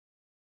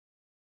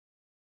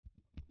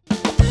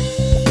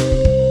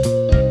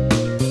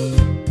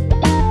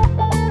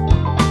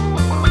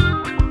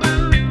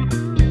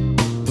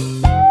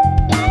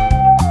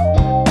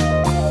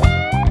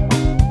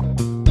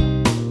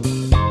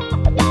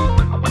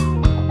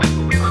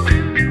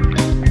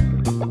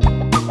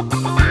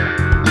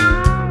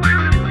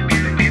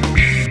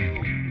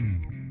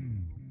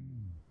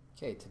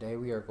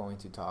we are going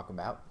to talk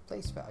about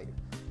place value.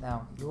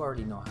 Now, you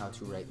already know how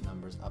to write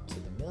numbers up to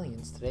the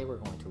millions. Today we're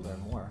going to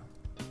learn more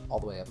all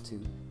the way up to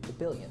the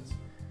billions.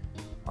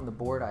 On the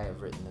board I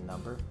have written the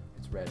number.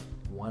 It's read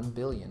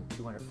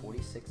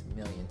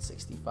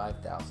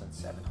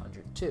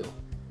 1,246,065,702.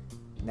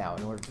 Now,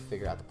 in order to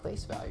figure out the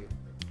place value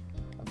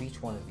of each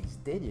one of these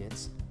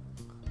digits,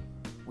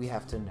 we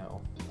have to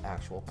know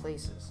actual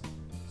places.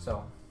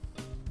 So,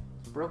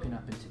 it's broken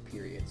up into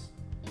periods.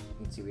 You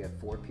can see we have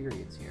 4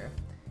 periods here.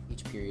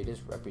 Each period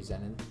is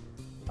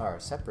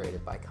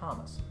separated by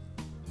commas.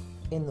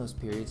 In those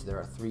periods, there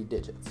are 3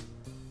 digits.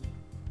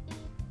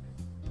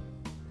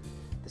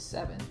 The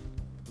 7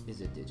 is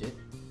a digit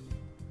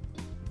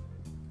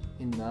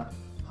in the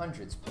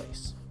hundreds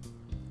place.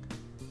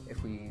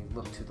 If we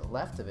look to the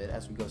left of it,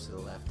 as we go to the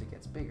left, it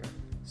gets bigger.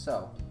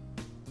 So,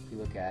 if we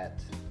look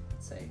at,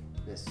 let's say,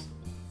 this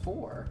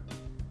 4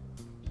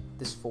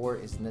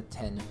 is in the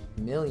 10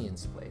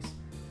 millions place.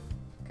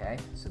 Okay,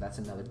 so that's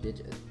another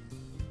digit.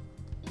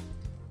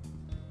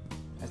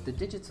 As the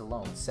digits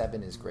alone,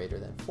 7 is greater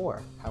than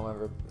 4.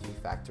 However, if we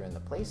factor in the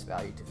place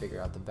value to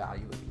figure out the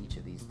value of each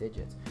of these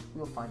digits, we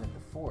will find that the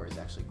 4 is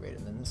actually greater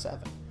than the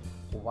 7.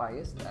 Well, why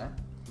is that?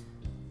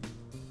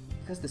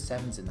 Because the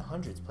 7's in the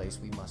hundreds place,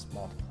 we must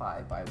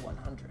multiply by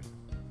 100.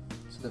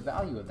 So the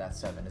value of that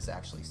 7 is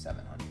actually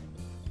 700.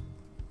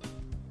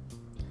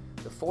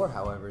 The 4,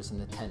 however, is in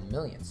the 10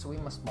 million, so we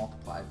must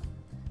multiply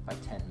by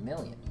 10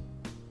 million.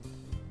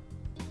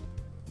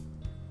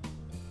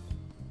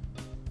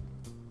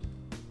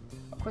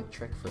 A quick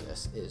trick for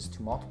this is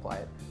to multiply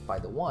it by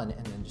the 1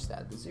 and then just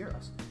add the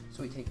zeros.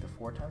 So we take the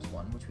 4 times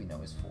 1, which we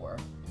know is 4,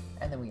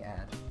 and then we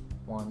add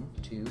 1,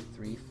 2,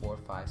 3, 4,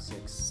 5,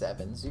 6,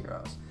 7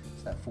 zeros.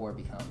 So that 4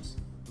 becomes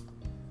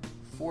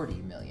 40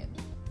 million.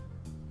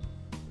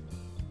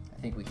 I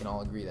think we can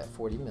all agree that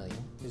 40 million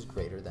is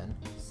greater than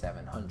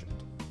 700.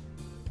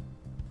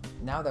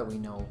 Now that we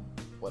know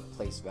what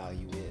place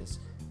value is,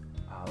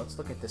 let's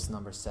look at this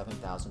number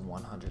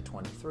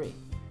 7,123.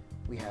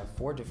 We have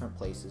 4 different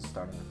places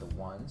starting with the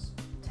ones,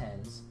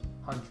 tens,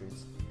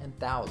 hundreds, and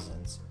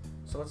thousands.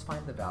 So let's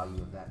find the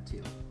value of that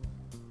 2.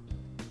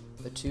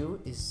 The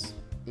 2 is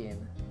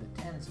in the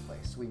tens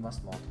place, so we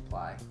must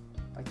multiply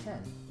by 10.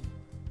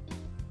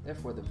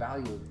 Therefore, the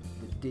value of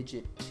the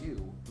digit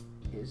 2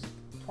 is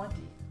 20.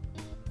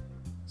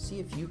 See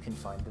if you can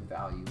find the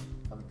value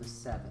of the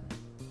 7.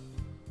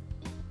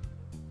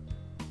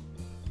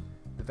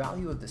 The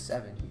value of the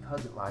 7,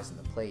 because it lies in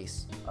the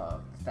place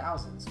of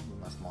thousands, we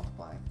must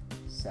multiply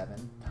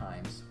 7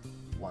 times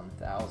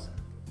 1,000.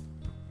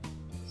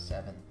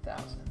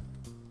 7,000.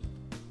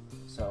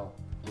 So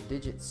the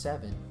digit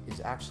 7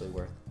 is actually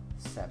worth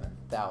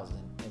 7,000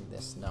 in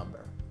this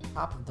number. On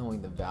top of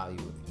knowing the value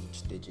of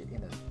each digit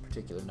in a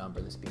particular number,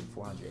 this being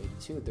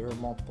 482, there are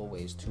multiple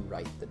ways to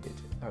write the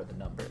digit or the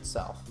number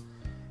itself.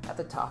 At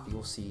the top, you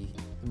will see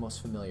the most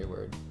familiar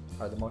word,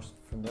 or the most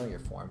familiar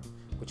form,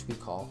 which we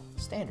call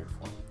standard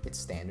form. It's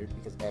standard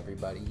because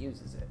everybody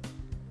uses it.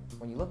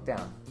 When you look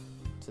down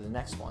to the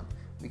next one,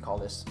 we call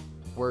this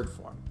word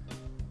form.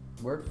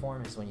 Word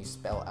form is when you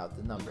spell out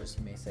the numbers.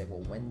 You may say,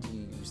 well, when do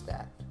you use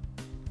that?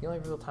 The only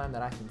real time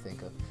that I can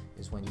think of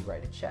is when you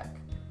write a check.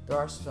 There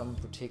are some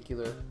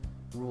particular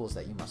rules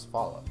that you must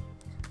follow.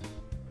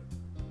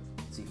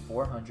 See,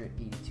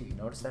 482. You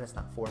notice that it's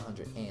not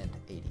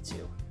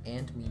 482.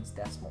 And means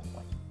decimal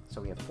point.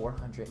 So we have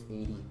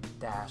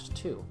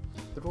 480-2.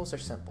 The rules are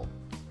simple.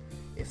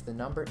 If the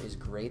number is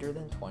greater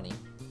than 20,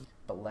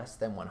 but less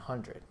than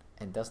 100,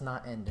 and does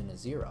not end in a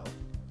 0,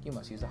 you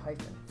must use a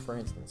hyphen. For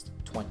instance,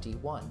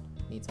 21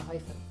 needs a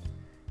hyphen.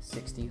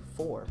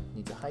 64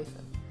 needs a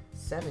hyphen.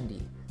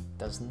 70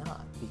 does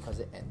not because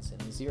it ends in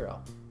a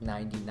 0.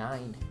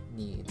 99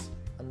 needs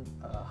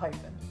a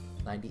hyphen.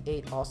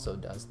 98 also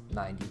does.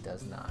 90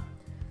 does not.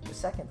 The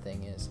second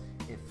thing is,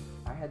 if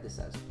I had this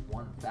as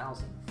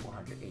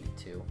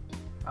 1,482,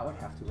 I would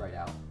have to write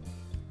out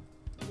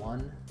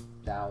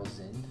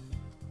 1,000,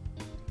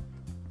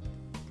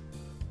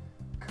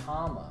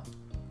 comma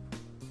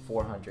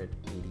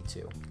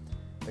 482.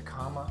 The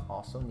comma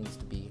also needs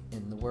to be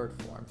in the word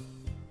form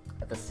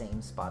at the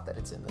same spot that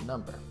it's in the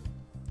number.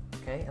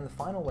 Okay, and the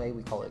final way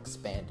we call it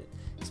expanded.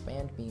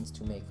 Expand means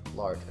to make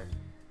larger.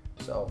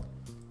 So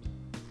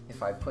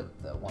if I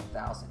put the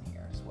 1,000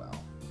 here as well,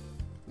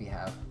 we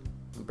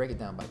break it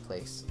down by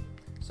place.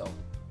 So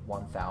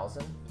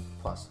 1,000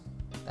 plus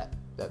that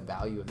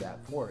value of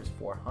that 4 is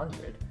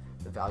 400.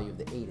 The value of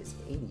the 8 is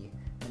 80,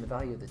 and the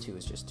value of the 2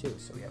 is just 2.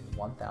 So we have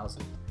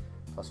 1,000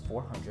 plus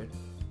 400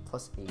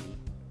 plus 80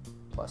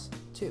 plus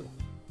 2.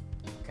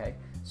 Okay,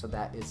 so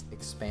that is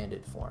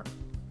expanded form.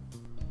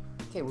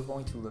 Okay, we're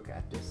going to look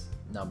at this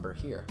number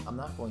here. I'm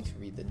not going to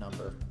read the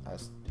number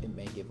as it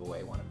may give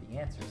away one of the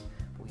answers,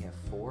 but we have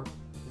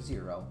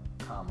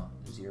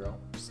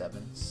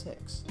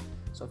 40,076.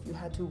 So if you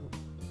had to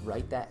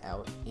write that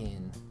out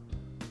in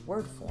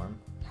word form,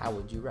 how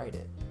would you write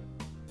it?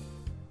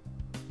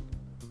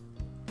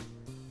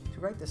 To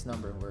write this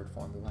number in word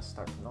form, we must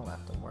start from the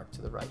left and work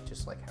to the right,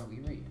 just like how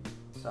we read.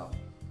 So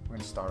we're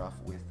going to start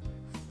off with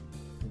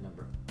the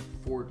number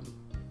 40.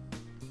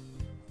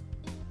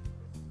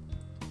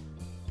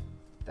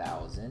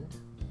 40,000.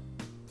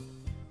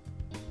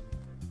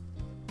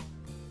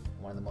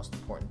 One of the most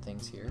important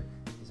things here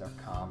is our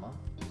comma.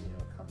 It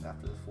comes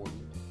after the 40. So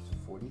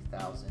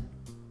 40,000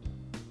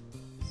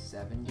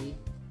 70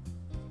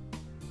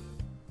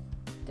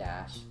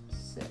 dash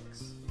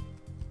 6.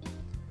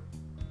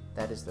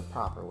 That is the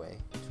proper way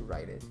to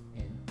write it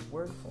in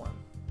word form.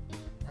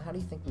 Now, how do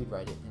you think we'd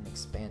write it in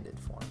expanded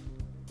form?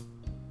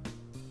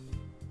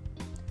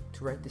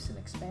 To write this in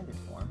expanded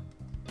form,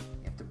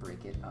 you have to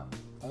break it up.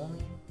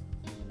 Only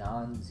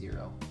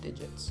non-zero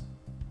digits.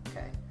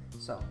 Okay,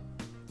 so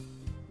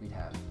we'd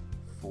have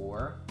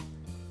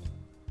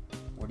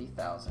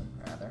 40,000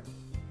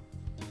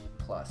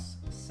 plus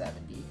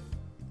 70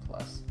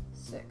 plus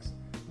 6.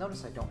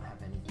 Notice I don't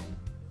have anything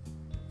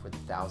for the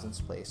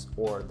thousands place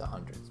or the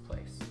hundreds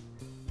place.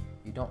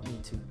 You don't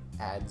need to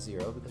add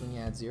 0 because when you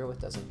add 0 it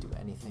doesn't do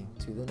anything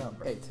to the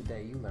number. Okay,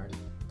 today you learned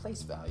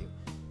place value.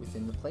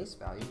 Within the place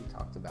value we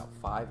talked about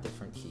 5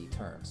 different key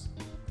terms.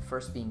 The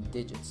first being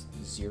digits,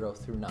 0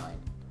 through 9.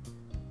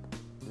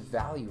 The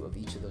value of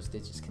each of those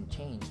digits can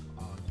change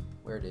on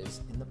where it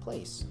is in the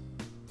place.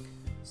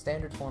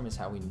 Standard form is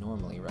how we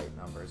normally write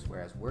numbers,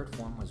 whereas word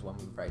form was when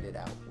we write it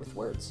out with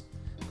words.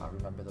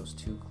 Remember those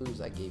 2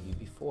 clues I gave you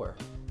before,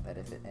 that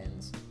if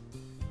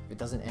it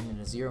doesn't end in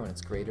a 0 and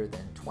it's greater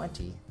than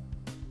 20,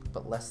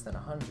 but less than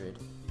 100,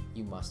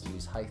 you must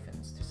use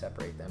hyphens to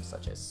separate them,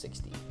 such as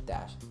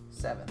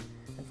 60-7.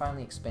 And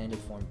finally, expanded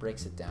form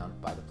breaks it down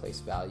by the place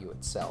value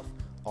itself.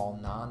 All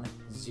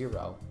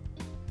non-zero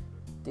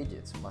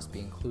digits must be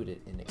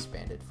included in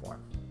expanded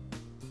form.